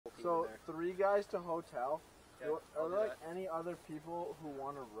So 3 guys to hotel. Yeah, Are there like any other people who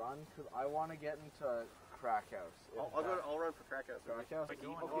want to run? Because I want to get into Crack House. I'll run for Crack House. Crack House? Okay,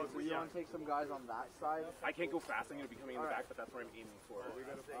 So you want to take some guys on that side? I can't go fast. I'm going to be coming in the back, but that's where I'm aiming for.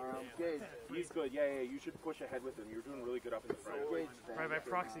 Gage. He's good. Yeah. You should push ahead with him. You're doing really good up in the front. Right by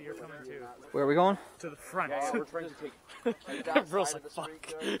proxy, you're coming too. Where are we going? To the front. Yeah, we're trying to take. Bro's like, fuck.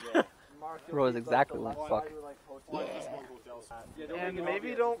 Bro is exactly like fuck. And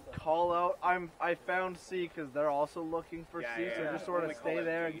maybe don't call out. I found C because they're also looking for C. So just sort of stay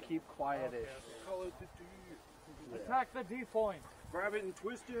there and keep quietish. Attack the D point. Grab it and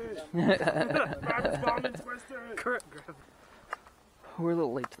twist it. Grab his thumb and twist it. We're a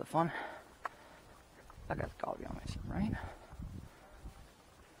little late to the fun. That guy's gotta be on my team, right?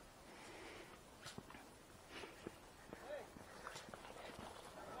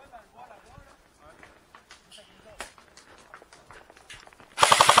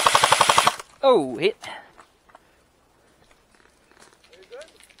 Oh, hit.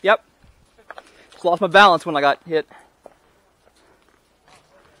 Yep. Just lost my balance when I got hit.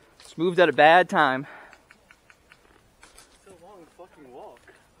 Just moved at a bad time. It's a long fucking walk.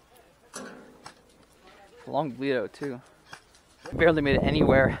 Long bleed too. Barely made it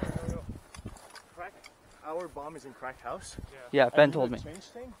anywhere. Our bomb is in Crack House. Yeah, Ben told me. Change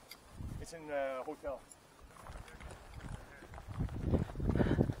thing? It's in the hotel.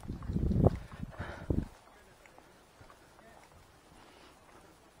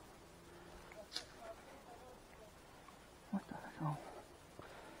 What the hell?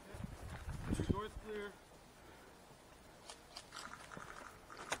 Door's clear.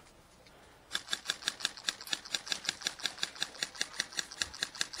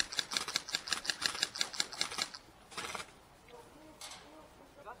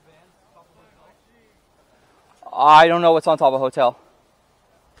 I don't know what's on top of a hotel.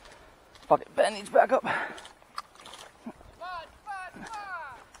 Fuck it, Ben needs backup. The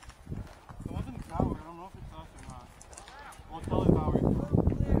one's in the tower. I don't know if it's us or not. We'll tell it Bowery.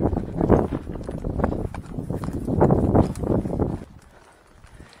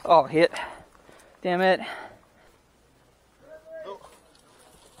 Oh, hit. Damn it. Oh.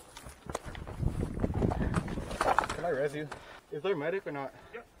 Can I res you? Is there a medic or not?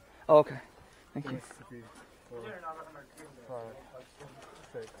 Yep. Oh, okay. Thank you. 5,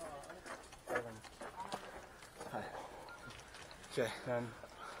 6, 7, 10,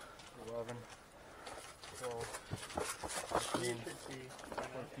 11, 12, 13, 14,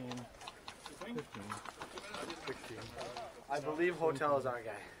 15, 16. I believe hotel is our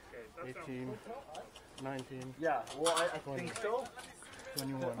guy. 18, 19, Yeah, well, I think so.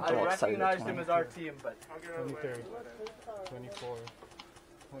 21, I recognized him as our team, but 23, 24,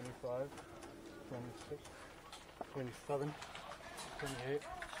 25, 26, 27, 28,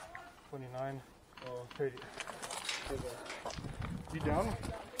 29, 30. You down?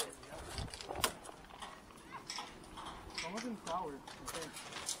 Someone's in tower.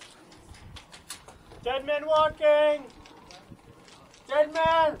 dead man walking. Dead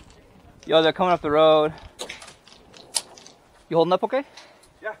man. Yo, they're coming up the road. You holding up okay?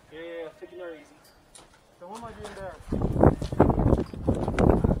 Yeah. Taking her easy. Someone might be in there.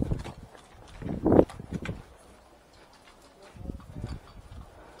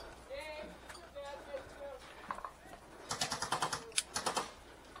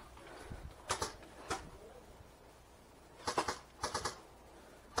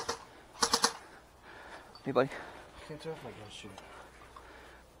 Hey, buddy. Can't tell if I can shoot.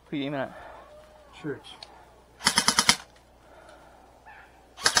 Who you aiming at? Church.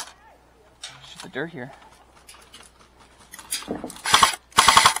 Just the dirt here. You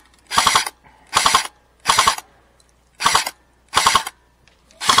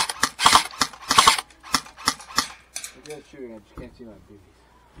guys shooting, I just can't see my boobies.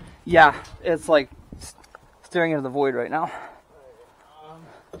 Yeah, it's like staring into the void right now.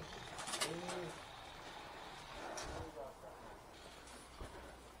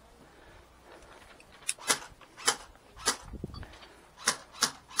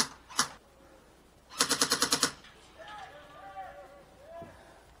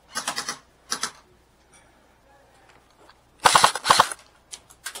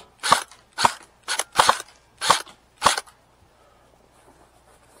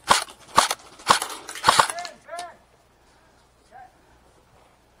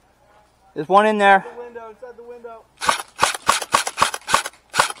 There's one in there. The window, inside the window.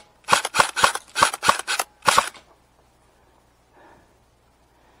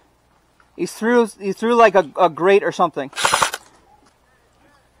 He's through like a grate or something.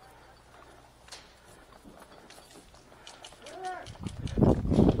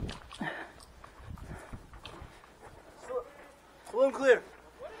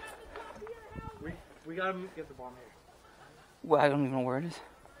 gotta get the bomb here. Well, I don't even know where it is.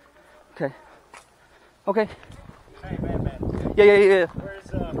 Okay. Okay. Hey, man. Yeah. Where's,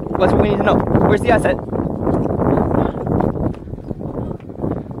 What's what we need to know? Where's the asset?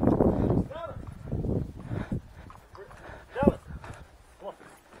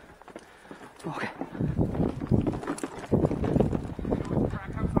 Okay.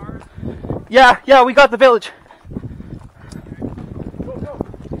 Yeah, we got the village.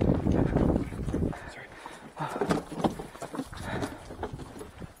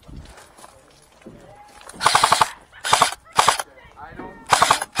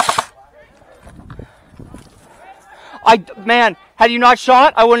 Man, had you not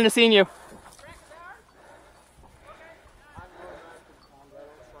shot, I wouldn't have seen you.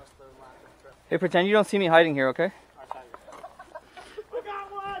 Hey, pretend you don't see me hiding here, okay? We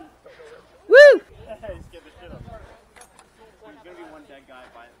got one! Woo! He's getting the shit up. There's gonna be one dead guy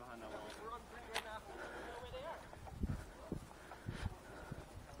behind that wall.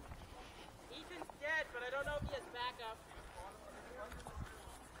 Ethan's dead, but I don't know if he has backup.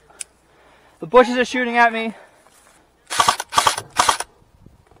 The bushes are shooting at me.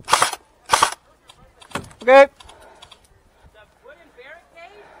 Okay. The wooden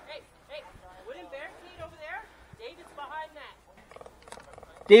barricade? Hey, wooden barricade over there? David's behind that.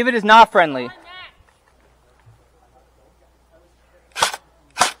 David is not friendly. Behind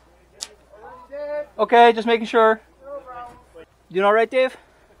that. Okay, just making sure. You doing alright, Dave?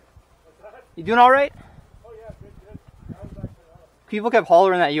 You doing alright? People kept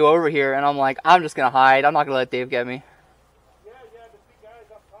hollering at you over here, and I'm like, I'm just gonna hide. I'm not gonna let Dave get me.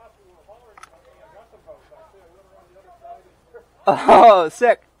 Oh,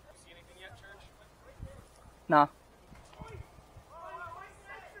 sick. See anything yet, Church? Nah.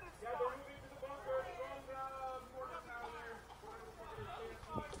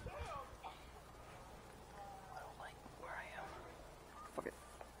 Fuck it.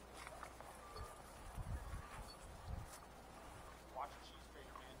 Watch your cheese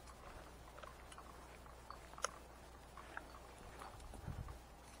grater, man.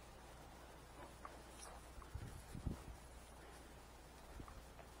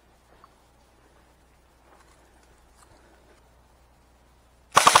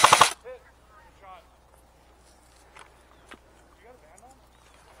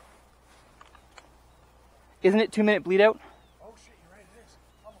 Isn't it 2-minute bleed out? Oh shit, you're right, it is.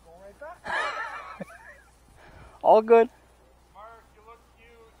 I'm gonna go right back. All good. Mark, you look cute.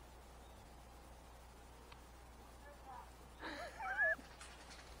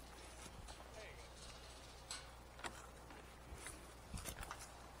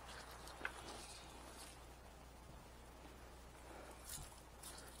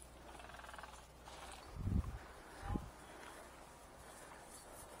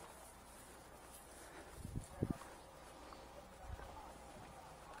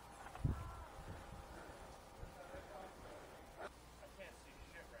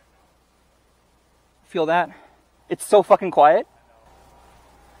 Feel that? It's so fucking quiet.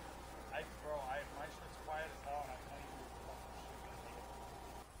 My shit's quiet as hell, and I can't even fucking shit.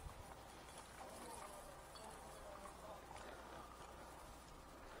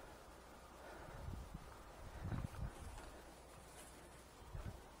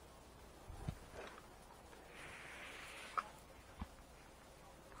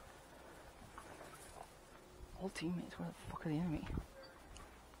 All teammates, where the fuck are the enemy?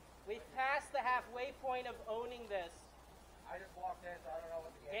 We've passed the halfway point of owning this. I just walked in, so I don't know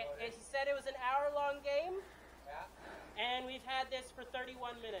what the game It said it was an hour-long game, Yeah. and we've had this for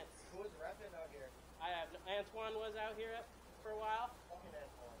 31 minutes. Who was repping out here? Antoine was out here for a while.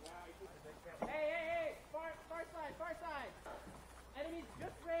 Hey! Far side! Enemies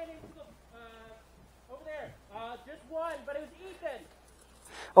just ran into the, over there. Just one, but it was Ethan.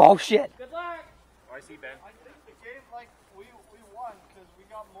 Oh shit! Good luck. Oh, I see Ben. I think the game, like, we won because we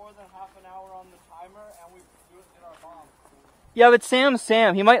got more than half an hour on the timer and we did our bomb. Yeah, but Sam's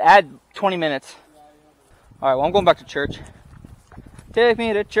Sam. He might add 20 minutes. Alright, well, I'm going back to church. Take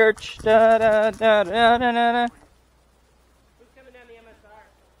me to church. Da, da, da, da, da, da, da. Who's coming down the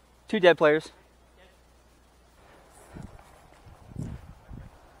MSR? 2 dead players.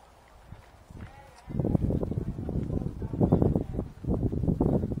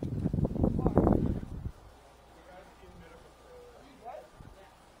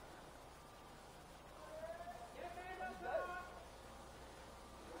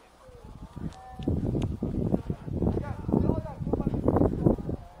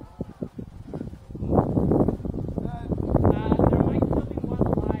 There might still be one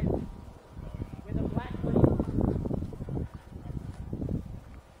alive.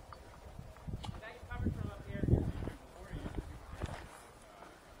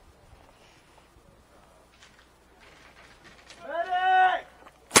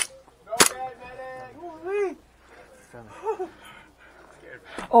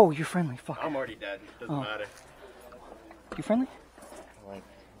 Oh, you're friendly. Fuck. I'm already dead. Doesn't matter. You friendly? Like,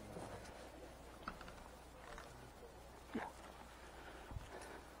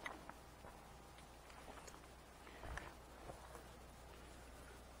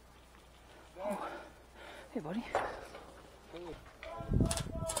 Hey, buddy.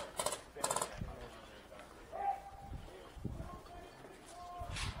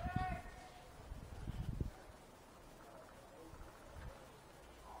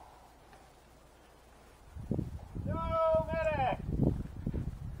 No, medic!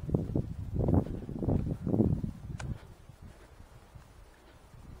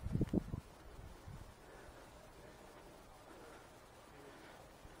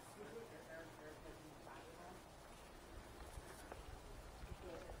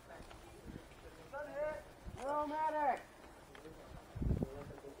 No, medic!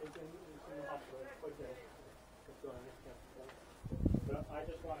 But I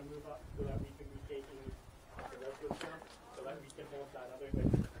just want to move up so that we can be taking the rest of the film, so that we can hold that other thing.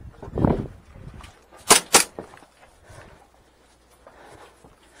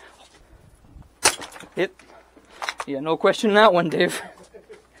 Hit. Yeah, no question that one, Dave.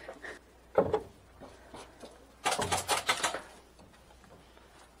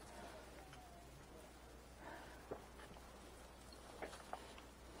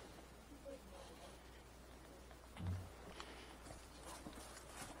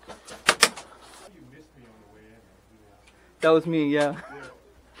 You missed me on the way in. That was me, yeah. Okay,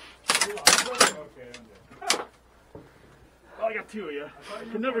 I'm there. Oh, I got two of you. I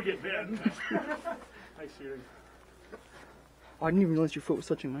can never get bitten. Nice shooting. Oh, I didn't even realize your foot was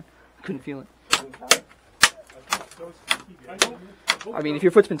touching mine. I couldn't feel it. I mean, if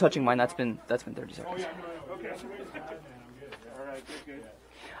your foot's been touching mine, that's been 30 seconds. Oh, yeah, no. Okay. All right,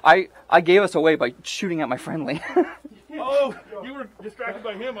 good. I gave us away by shooting at my friendly. Oh, you were distracted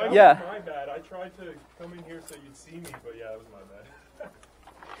by him. Yeah. My bad. I tried to come in here so you'd see me, but yeah, it was my bad.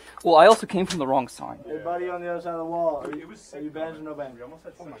 Well, I also came from the wrong side. Hey, buddy on the other side of the wall. Are you bandaged or no bandage? We almost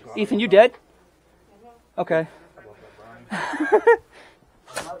had such a Ethan, you dead? Okay.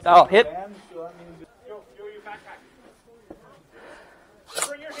 Oh, hit. Yo, your backpack.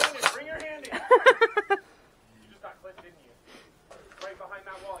 Bring your hand in. Bring your hand in. You just got clipped, didn't you? Right behind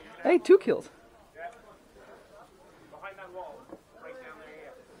that wall. You're gonna Hey, 2 kills. behind that wall. Right down there.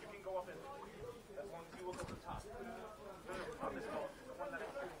 Yeah. You can go up and as long as you look up the top. On this wall. The one that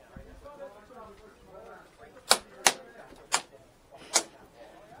I'm shooting at right now.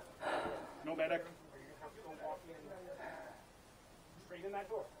 No medic. Straight in that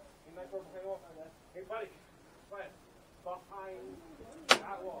door. In that door behind the wall. Hey, buddy. Fred. Behind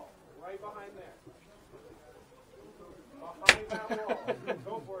that wall. Right behind there. Behind that wall.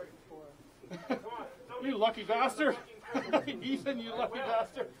 Go for it. Come on. Don't You lucky bastard. Ethan, you lucky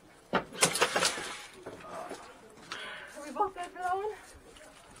bastard. Are we both good for that one?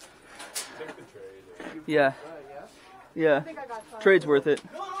 Take the trade. Yeah. Yeah. I think I got some. Trade's worth it.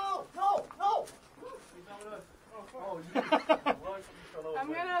 I'm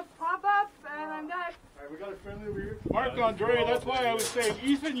gonna pop up and I'm dead. We got a friendly over here. Mark Andre, that's why I was saying,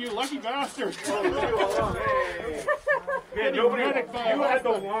 Ethan, you lucky bastard. Man, nobody. You had the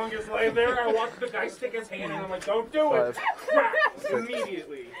longest line there. I watched the guy stick his hand in. I'm like, don't do it. Crap.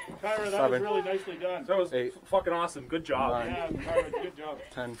 Immediately. Tyra, that was really nicely done. That was fucking awesome. Good job. Yeah, Tyra, good job.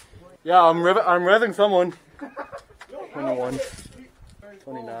 10. Yeah, I'm revving someone. 21.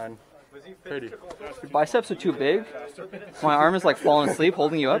 29. 30. Your biceps are too big. My arm is like falling asleep,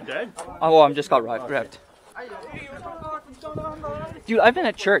 holding you up. Oh, well, I'm just got revved. Dude, I've been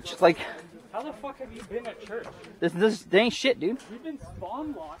at church. It's like, How the fuck have you been at church? this ain't shit, dude. We've been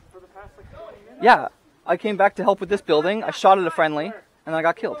spawn locked for the past like 20 minutes. Yeah, I came back to help with this building. I shot at a friendly, and I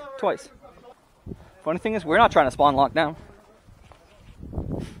got killed twice. Funny thing is, we're not trying to spawn lock down.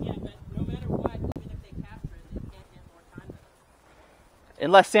 Yeah, but no matter what, even if they capture it, they can't get more time.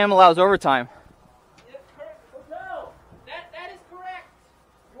 Unless Sam allows overtime. No, that is correct.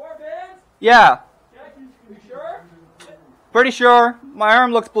 You are banned? Yeah, You sure? pretty sure. My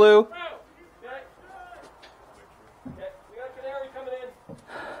arm looks blue. No. Okay. Okay, we got a canary coming in.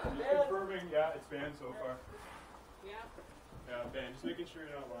 Banned. Confirming, yeah, it's banned so far. Yeah. Yeah, banned. Just making sure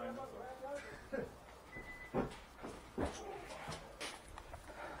you're not lying. That's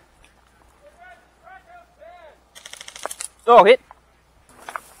all. Oh, hit.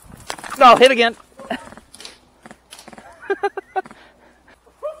 No, hit again. I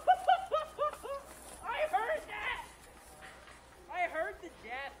heard that! I heard the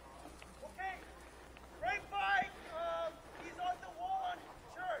jet. Okay. Right by, he's on the wall on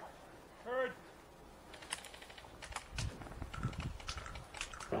church. Heard.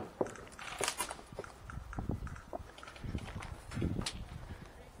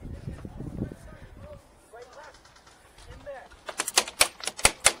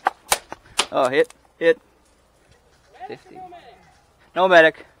 Oh, hit. 50. No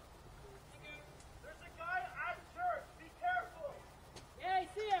medic. There's a guy at church. Be careful. Yeah, I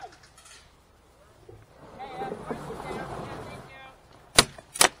see him. Hey, thank you.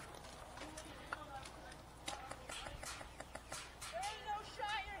 There ain't no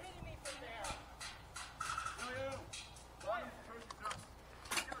shot you're hitting me from there.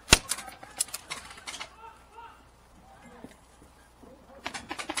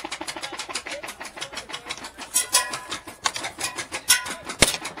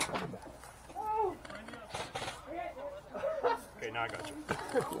 Okay, now I got you.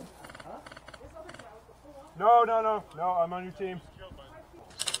 No, I'm on your team.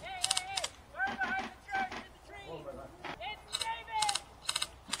 Hey, we're behind the church in the trees. It's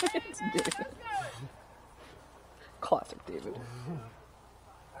David. It's David. Classic David.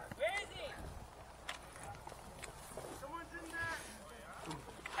 Where is he? Someone's in there.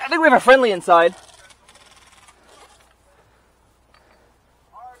 I think we have a friendly inside.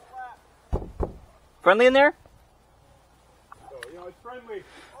 Friendly in there? Oh, yeah, it's friendly.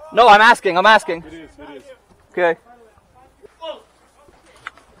 No, I'm asking. It is. Okay.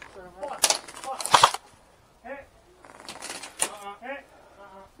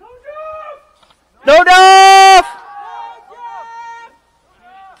 No duff!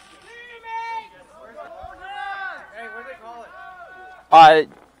 Hey, what do they call it?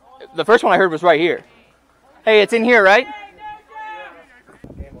 The first one I heard was right here. Hey, it's in here, right?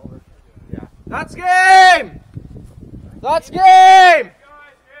 Game over. Yeah. That's game! That's game!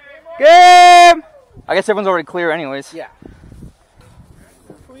 Game! I guess everyone's already clear anyways. Yeah.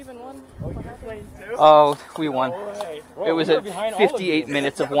 Who even won? Oh, we won. It was at 58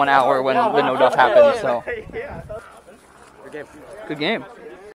 minutes of 1 hour when the no duff happened, so. Good game. Good game.